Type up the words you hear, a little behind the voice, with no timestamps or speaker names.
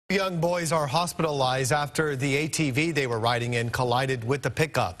Young boys are hospitalized after the ATV they were riding in collided with the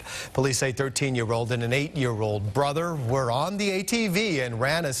pickup. Police say 13-year-old and an 8-year-old brother were on the ATV and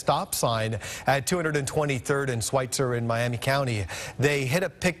ran a stop sign at 223rd and Schweitzer in Miami County. They hit a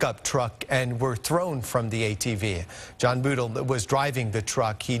pickup truck and were thrown from the ATV. John Boodle was driving the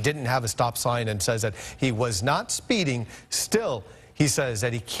truck. He didn't have a stop sign and says that he was not speeding. Still, he says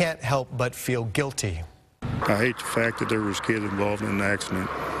that he can't help but feel guilty. I hate the fact that there was kids involved in the accident.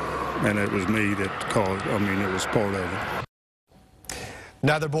 And it was me that caused, it was part of it.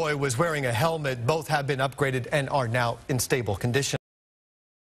 Neither boy was wearing a helmet. Both have been upgraded and are now in stable condition.